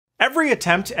Every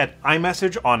attempt at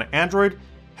iMessage on Android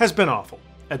has been awful.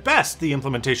 At best, the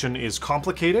implementation is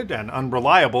complicated and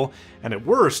unreliable, and at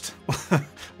worst,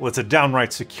 well, it's a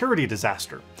downright security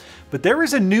disaster. But there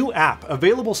is a new app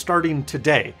available starting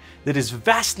today that is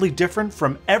vastly different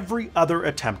from every other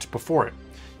attempt before it.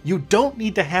 You don't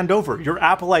need to hand over your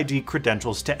Apple ID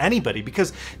credentials to anybody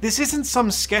because this isn't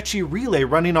some sketchy relay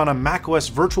running on a macOS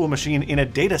virtual machine in a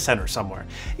data center somewhere.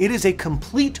 It is a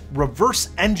complete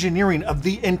reverse engineering of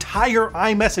the entire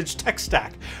iMessage tech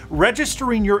stack,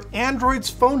 registering your Android's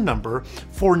phone number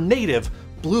for native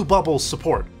Blue Bubble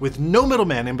support with no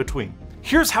middleman in between.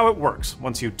 Here's how it works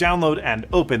once you download and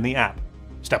open the app.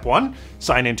 Step 1,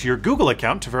 sign into your Google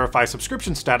account to verify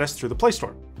subscription status through the Play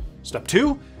Store. Step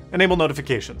 2, enable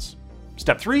notifications.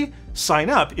 Step 3, sign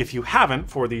up if you haven't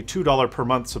for the $2 per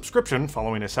month subscription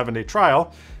following a 7-day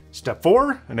trial. Step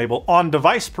 4, enable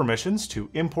on-device permissions to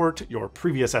import your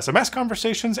previous SMS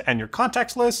conversations and your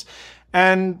contacts list.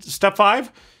 And step 5,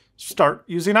 start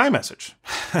using iMessage.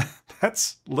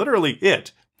 That's literally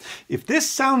it. If this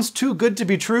sounds too good to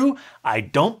be true, I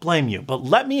don't blame you, but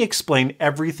let me explain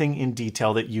everything in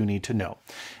detail that you need to know.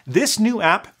 This new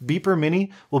app, Beeper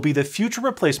Mini, will be the future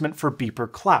replacement for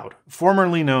Beeper Cloud,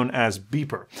 formerly known as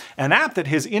Beeper, an app that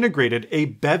has integrated a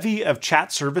bevy of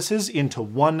chat services into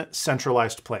one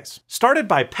centralized place. Started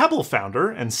by Pebble founder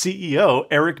and CEO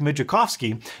Eric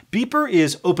Migicovsky, Beeper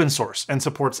is open source and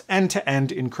supports end-to-end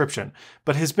encryption,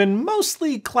 but has been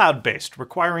mostly cloud-based,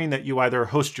 requiring that you either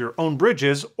host your own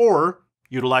bridges or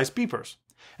utilize beepers.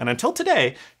 And until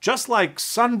today, just like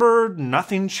Sunbird,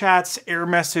 Nothing Chats,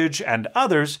 AirMessage, and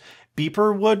others,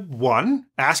 Beeper would 1.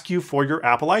 Ask you for your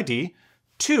Apple ID,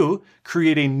 2.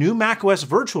 Create a new macOS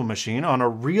virtual machine on a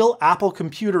real Apple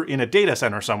computer in a data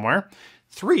center somewhere,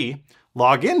 3.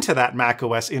 Log into that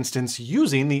macOS instance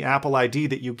using the Apple ID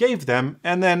that you gave them,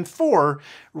 and then 4.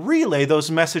 Relay those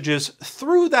messages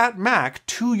through that Mac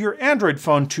to your Android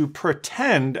phone to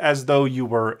pretend as though you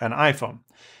were an iPhone.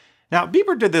 Now,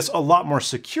 Beeper did this a lot more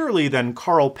securely than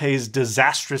Carl Pei's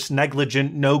disastrous,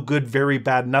 negligent, no good, very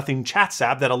bad, nothing chats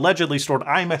app that allegedly stored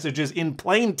iMessages in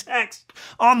plain text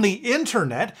on the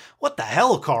internet. What the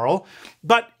hell, Carl?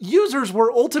 But users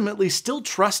were ultimately still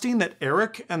trusting that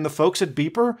Eric and the folks at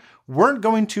Beeper weren't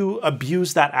going to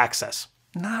abuse that access.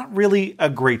 Not really a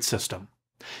great system.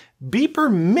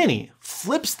 Beeper Mini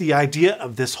flips the idea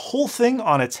of this whole thing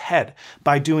on its head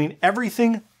by doing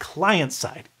everything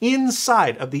client-side,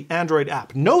 inside of the Android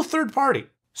app, no third party.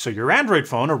 So your Android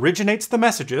phone originates the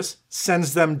messages,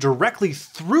 sends them directly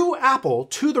through Apple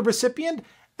to the recipient,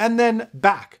 and then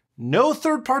back. No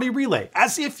third-party relay,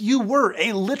 as if you were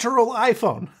a literal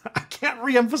iPhone. I can't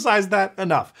re-emphasize that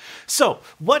enough. So,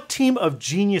 what team of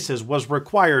geniuses was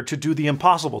required to do the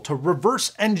impossible, to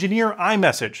reverse engineer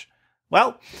iMessage?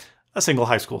 Well, a single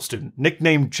high school student,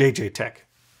 nicknamed JJ Tech.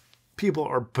 People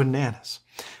are bananas.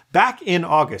 Back in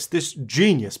August, this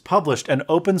genius published an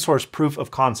open source proof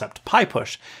of concept,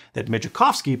 pypush, that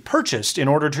Migicovsky purchased in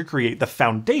order to create the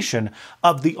foundation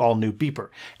of the all-new Beeper.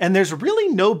 And there's really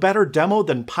no better demo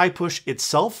than pypush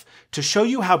itself to show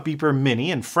you how Beeper Mini,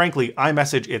 and frankly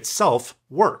iMessage itself,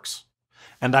 works.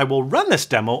 And I will run this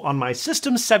demo on my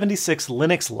System 76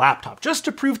 Linux laptop, just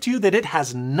to prove to you that it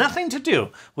has nothing to do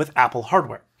with Apple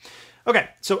hardware. Okay,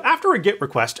 so after a GET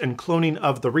request and cloning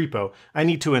of the repo, I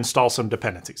need to install some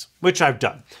dependencies, which I've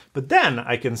done. But then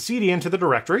I can cd into the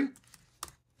directory,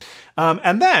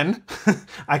 and then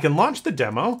I can launch the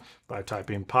demo by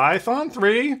typing Python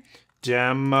 3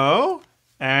 demo,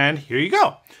 and here you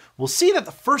go. We'll see that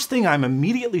the first thing I'm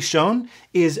immediately shown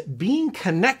is being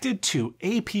connected to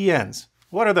APNs.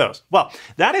 What are those? Well,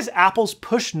 that is Apple's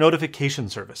push notification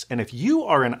service. And if you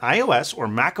are an iOS or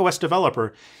macOS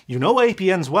developer, you know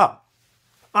APNs well.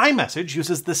 iMessage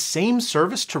uses the same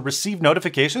service to receive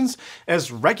notifications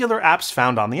as regular apps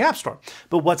found on the App Store.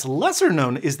 But what's lesser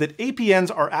known is that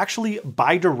APNs are actually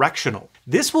bidirectional.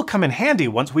 This will come in handy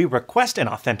once we request an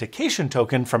authentication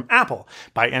token from Apple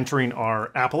by entering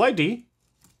our Apple ID,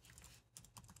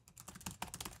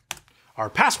 our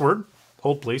password,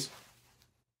 hold please,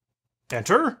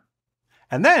 enter,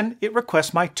 and then it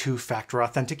requests my two-factor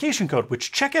authentication code,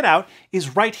 which, check it out,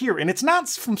 is right here. And it's not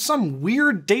from some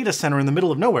weird data center in the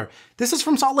middle of nowhere. This is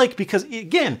from Salt Lake because,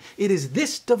 again, it is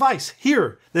this device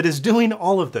here that is doing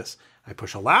all of this. I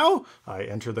push allow, I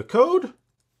enter the code,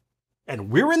 and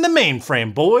we're in the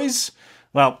mainframe, boys.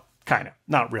 Well, Kinda,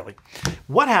 not really.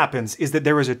 What happens is that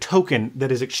there is a token that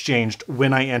is exchanged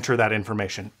when I enter that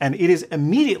information, and it is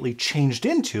immediately changed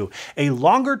into a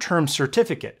longer-term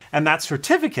certificate, and that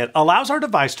certificate allows our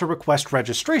device to request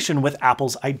registration with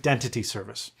Apple's identity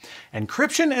service.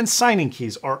 Encryption and signing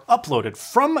keys are uploaded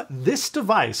from this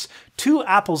device to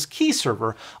Apple's key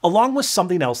server, along with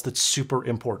something else that's super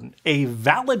important, a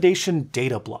validation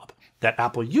data blob that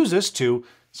Apple uses to,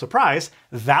 surprise,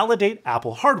 validate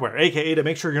Apple hardware, aka to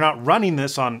make sure you're not running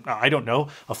this on, I don't know,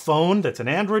 a phone that's an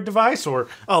Android device or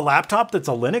a laptop that's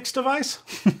a Linux device.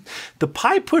 The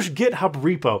pypush GitHub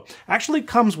repo actually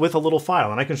comes with a little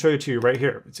file, and I can show it to you right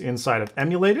here. It's inside of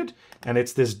emulated, and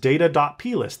it's this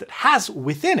data.plist that has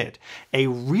within it a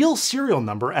real serial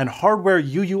number and hardware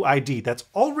UUID that's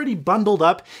already bundled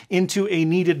up into a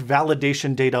needed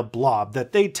validation data blob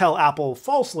that they tell Apple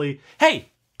falsely,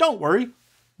 hey, don't worry,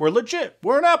 we're legit.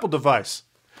 We're an Apple device.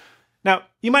 Now,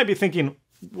 you might be thinking,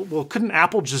 well, couldn't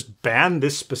Apple just ban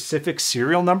this specific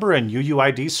serial number and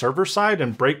UUID server side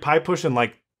and break pypush in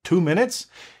like 2 minutes?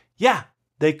 Yeah,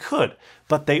 they could,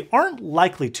 but they aren't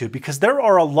likely to because there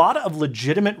are a lot of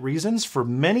legitimate reasons for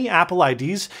many Apple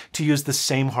IDs to use the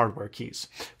same hardware keys.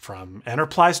 From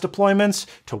enterprise deployments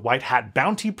to white hat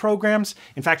bounty programs.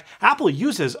 In fact, Apple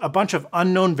uses a bunch of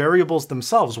unknown variables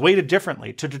themselves weighted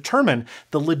differently to determine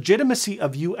the legitimacy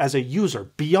of you as a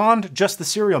user beyond just the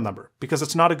serial number, because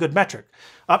it's not a good metric.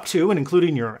 Up to and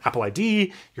including your Apple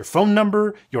ID, your phone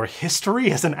number, your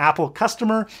history as an Apple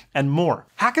customer, and more.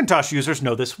 Hackintosh users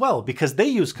know this well because they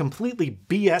use completely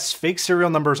BS fake serial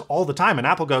numbers all the time, and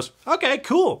Apple goes, okay,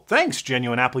 cool, thanks,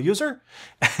 genuine Apple user.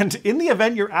 And in the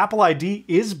event your Apple ID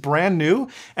is brand new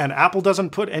and Apple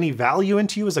doesn't put any value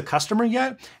into you as a customer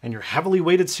yet, and your heavily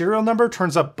weighted serial number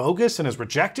turns up bogus and is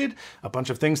rejected, a bunch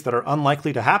of things that are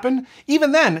unlikely to happen,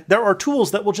 even then, there are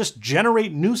tools that will just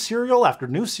generate new serial after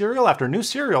new serial after new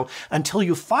serial until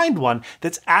you find one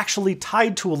that's actually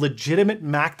tied to a legitimate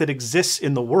Mac that exists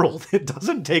in the world. It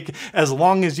doesn't take as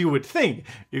long as you would think.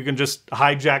 You can just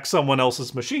hijack someone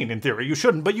else's machine. In theory, you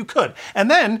shouldn't, but you could.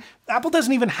 And then Apple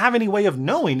doesn't even have any way of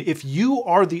knowing if you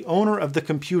are the owner of the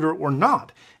computer or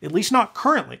not, at least not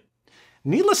currently.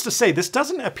 Needless to say, this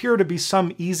doesn't appear to be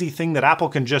some easy thing that Apple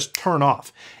can just turn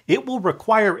off. It will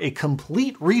require a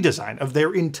complete redesign of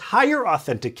their entire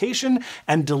authentication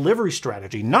and delivery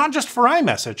strategy, not just for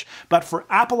iMessage, but for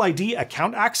Apple ID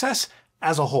account access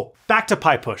as a whole. Back to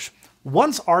pypush.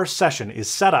 Once our session is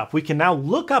set up, we can now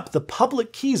look up the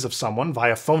public keys of someone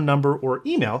via phone number or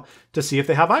email to see if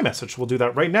they have iMessage. We'll do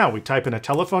that right now. We type in a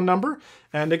telephone number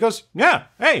and it goes, yeah,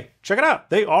 hey, check it out.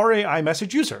 They are a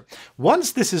iMessage user.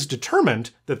 Once this is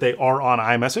determined that they are on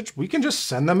iMessage, we can just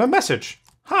send them a message.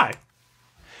 Hi.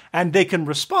 And they can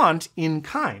respond in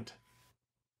kind.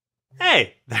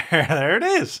 Hey, there it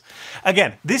is.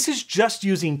 Again, this is just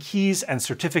using keys and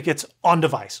certificates on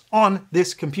device, on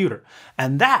this computer.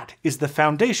 And that is the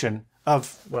foundation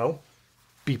of, well,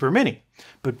 Beeper Mini.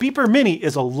 But Beeper Mini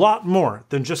is a lot more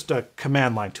than just a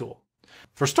command line tool.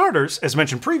 For starters, as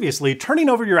mentioned previously, turning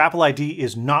over your Apple ID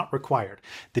is not required.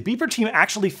 The Beeper team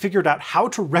actually figured out how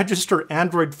to register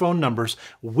Android phone numbers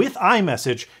with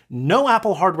iMessage, no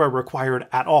Apple hardware required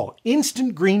at all.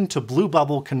 Instant green to blue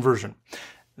bubble conversion.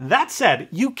 That said,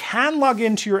 you can log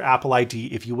into your Apple ID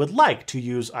if you would like to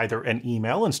use either an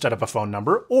email instead of a phone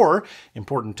number, or,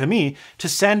 important to me, to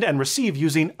send and receive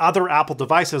using other Apple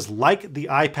devices like the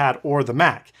iPad or the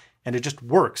Mac. And it just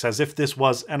works as if this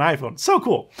was an iPhone. So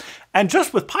cool. And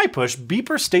just with pypush,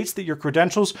 Beeper states that your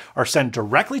credentials are sent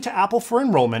directly to Apple for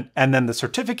enrollment, and then the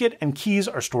certificate and keys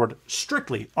are stored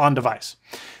strictly on device.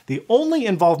 The only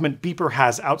involvement Beeper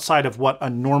has outside of what a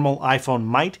normal iPhone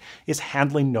might is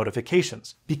handling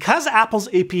notifications. Because Apple's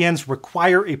APNs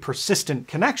require a persistent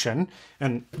connection,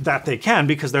 and that they can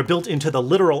because they're built into the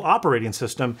literal operating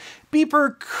system,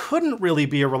 Beeper couldn't really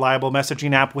be a reliable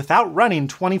messaging app without running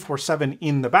 24/7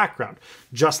 in the background,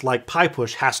 just like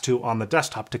pypush has to on the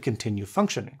desktop to continue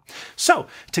functioning. So,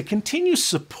 to continue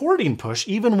supporting push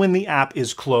even when the app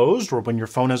is closed or when your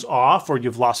phone is off or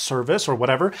you've lost service or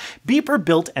whatever, Beeper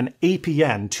built an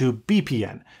APN to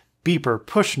BPN, Beeper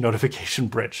Push Notification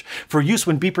Bridge, for use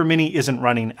when Beeper Mini isn't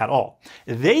running at all.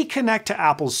 They connect to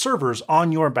Apple's servers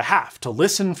on your behalf to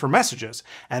listen for messages,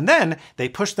 and then they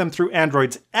push them through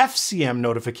Android's FCM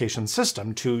notification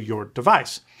system to your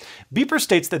device. Beeper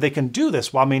states that they can do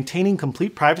this while maintaining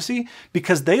complete privacy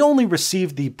because they only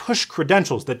receive the push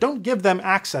credentials that don't give them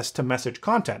access to message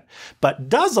content, but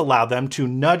does allow them to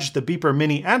nudge the Beeper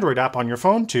Mini Android app on your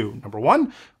phone to, number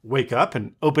one, wake up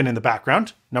and open in the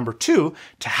background, number two,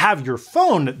 to have your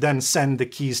phone then send the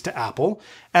keys to Apple,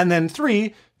 and then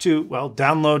three, to, well,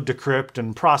 download, decrypt,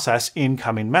 and process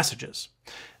incoming messages.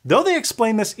 Though they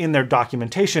explain this in their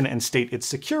documentation and state its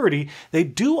security, they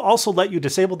do also let you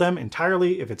disable them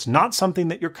entirely if it's not something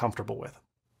that you're comfortable with.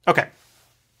 Okay,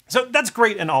 so that's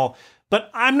great and all,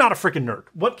 but I'm not a freaking nerd.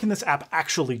 What can this app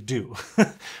actually do?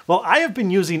 Well, I have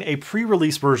been using a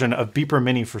pre-release version of Beeper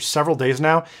Mini for several days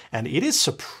now, and it is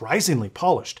surprisingly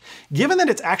polished. Given that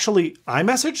it's actually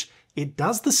iMessage, it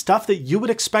does the stuff that you would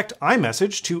expect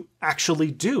iMessage to actually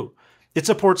do. It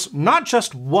supports not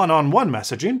just one-on-one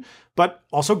messaging, but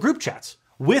also group chats,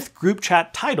 with group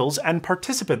chat titles and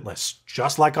participant lists,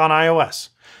 just like on iOS.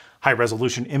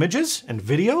 High-resolution images and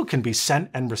video can be sent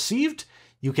and received.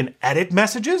 You can edit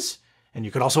messages, and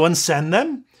you can also unsend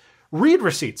them. Read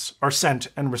receipts are sent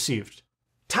and received.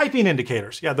 Typing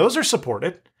indicators, yeah, those are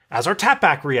supported, as are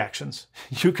tapback reactions.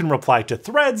 You can reply to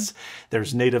threads.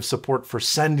 There's native support for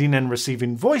sending and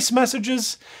receiving voice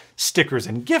messages. Stickers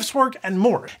and GIFs work, and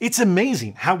more. It's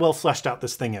amazing how well fleshed out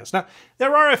this thing is. Now,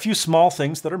 there are a few small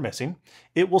things that are missing.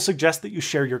 It will suggest that you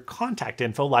share your contact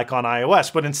info like on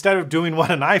iOS, but instead of doing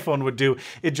what an iPhone would do,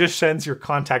 it just sends your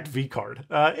contact vCard.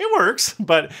 It works,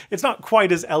 but it's not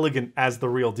quite as elegant as the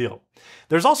real deal.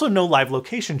 There's also no live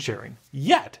location sharing,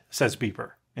 yet, says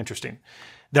Beeper. Interesting.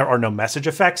 There are no message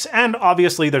effects, and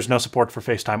obviously there's no support for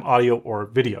FaceTime audio or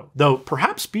video, though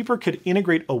perhaps Beeper could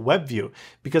integrate a web view,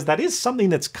 because that is something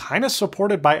that's kind of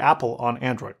supported by Apple on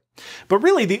Android. But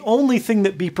really, the only thing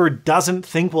that Beeper doesn't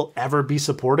think will ever be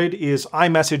supported is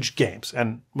iMessage games,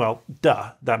 and well,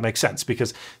 duh, that makes sense,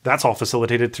 because that's all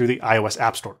facilitated through the iOS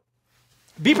App Store.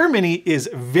 Beeper Mini is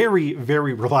very,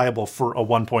 very reliable for a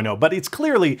 1.0, but it's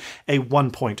clearly a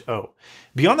 1.0.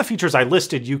 Beyond the features I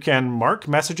listed, you can mark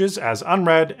messages as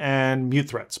unread and mute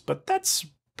threads, but that's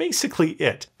basically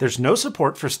it. There's no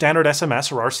support for standard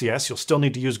SMS or RCS. You'll still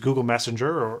need to use Google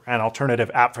Messenger or an alternative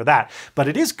app for that, but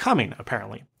it is coming,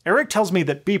 apparently. Eric tells me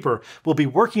that Beeper will be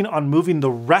working on moving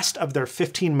the rest of their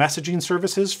 15 messaging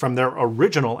services from their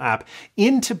original app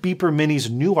into Beeper Mini's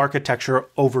new architecture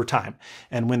over time.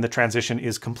 And when the transition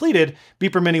is completed,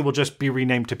 Beeper Mini will just be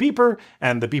renamed to Beeper,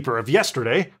 and the Beeper of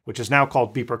yesterday, which is now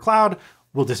called Beeper Cloud,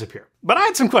 will disappear. But I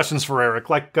had some questions for Eric,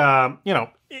 like,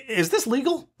 is this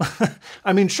legal?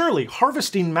 I mean, surely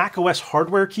harvesting macOS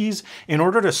hardware keys in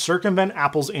order to circumvent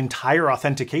Apple's entire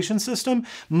authentication system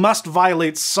must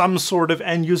violate some sort of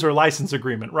end-user license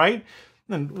agreement, right?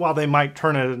 And while they might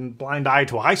turn a blind eye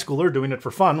to a high schooler doing it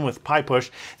for fun with pypush,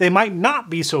 they might not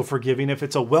be so forgiving if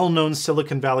it's a well-known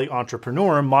Silicon Valley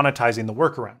entrepreneur monetizing the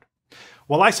workaround.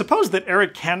 While I suppose that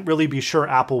Eric can't really be sure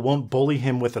Apple won't bully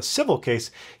him with a civil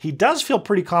case, he does feel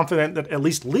pretty confident that at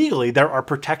least legally there are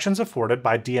protections afforded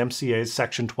by DMCA's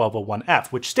Section 1201F,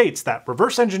 which states that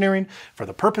reverse engineering for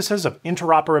the purposes of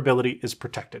interoperability is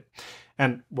protected.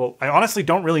 And, well, I honestly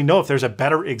don't really know if there's a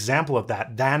better example of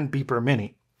that than Beeper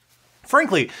Mini.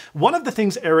 Frankly, one of the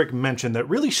things Eric mentioned that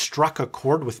really struck a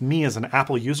chord with me as an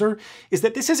Apple user is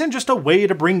that this isn't just a way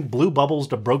to bring blue bubbles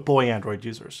to broke boy Android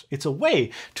users. It's a way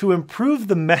to improve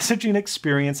the messaging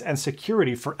experience and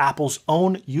security for Apple's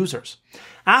own users.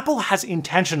 Apple has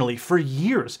intentionally, for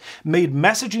years, made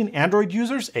messaging Android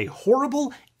users a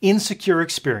horrible, insecure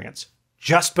experience,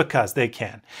 just because they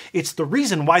can. It's the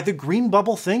reason why the green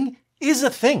bubble thing is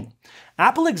a thing.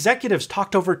 Apple executives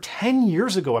talked over 10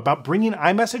 years ago about bringing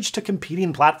iMessage to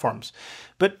competing platforms,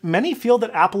 but many feel that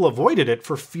Apple avoided it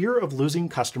for fear of losing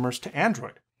customers to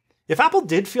Android. If Apple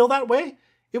did feel that way,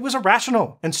 it was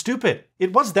irrational and stupid.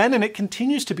 It was then and it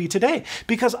continues to be today,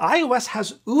 because iOS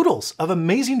has oodles of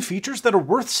amazing features that are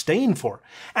worth staying for.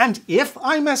 And if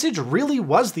iMessage really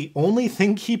was the only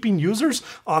thing keeping users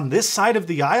on this side of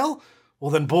the aisle,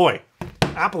 well then boy,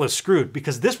 Apple is screwed,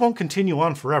 because this won't continue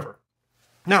on forever.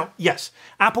 Now, yes,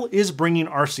 Apple is bringing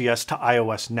RCS to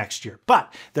iOS next year,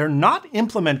 but they're not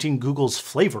implementing Google's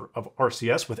flavor of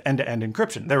RCS with end-to-end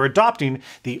encryption. They're adopting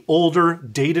the older,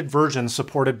 dated version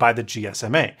supported by the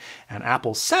GSMA. And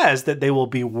Apple says that they will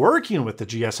be working with the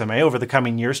GSMA over the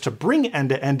coming years to bring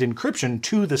end-to-end encryption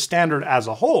to the standard as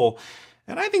a whole.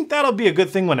 And I think that'll be a good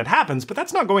thing when it happens, but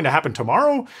that's not going to happen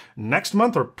tomorrow, next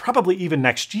month, or probably even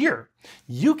next year.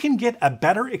 You can get a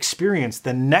better experience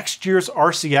than next year's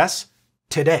RCS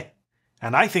today.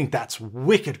 And I think that's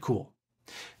wicked cool.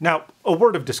 Now, a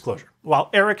word of disclosure. While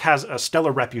Eric has a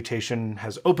stellar reputation,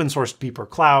 has open sourced Beeper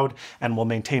Cloud, and will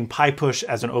maintain pypush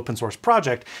as an open source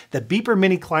project, the Beeper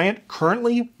Mini client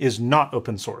currently is not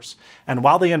open source. And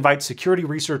while they invite security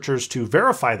researchers to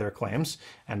verify their claims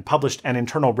and published an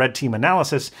internal red team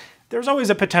analysis, there's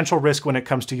always a potential risk when it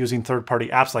comes to using third-party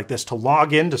apps like this to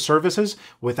log into services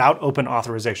without open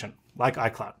authorization, like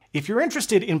iCloud. If you're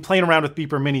interested in playing around with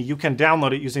Beeper Mini, you can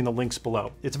download it using the links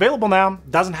below. It's available now,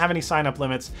 doesn't have any sign-up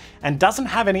limits, and doesn't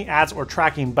have any ads or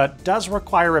tracking, but does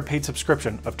require a paid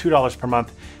subscription of $2 per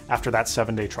month after that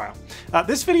 7-day trial.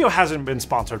 This video hasn't been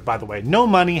sponsored, by the way. No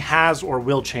money has or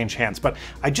will change hands, but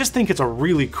I just think it's a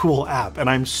really cool app, and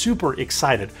I'm super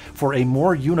excited for a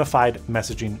more unified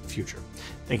messaging future.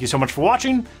 Thank you so much for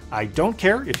watching. I don't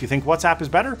care if you think WhatsApp is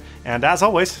better, and as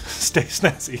always, stay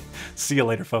snazzy. See you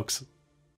later, folks.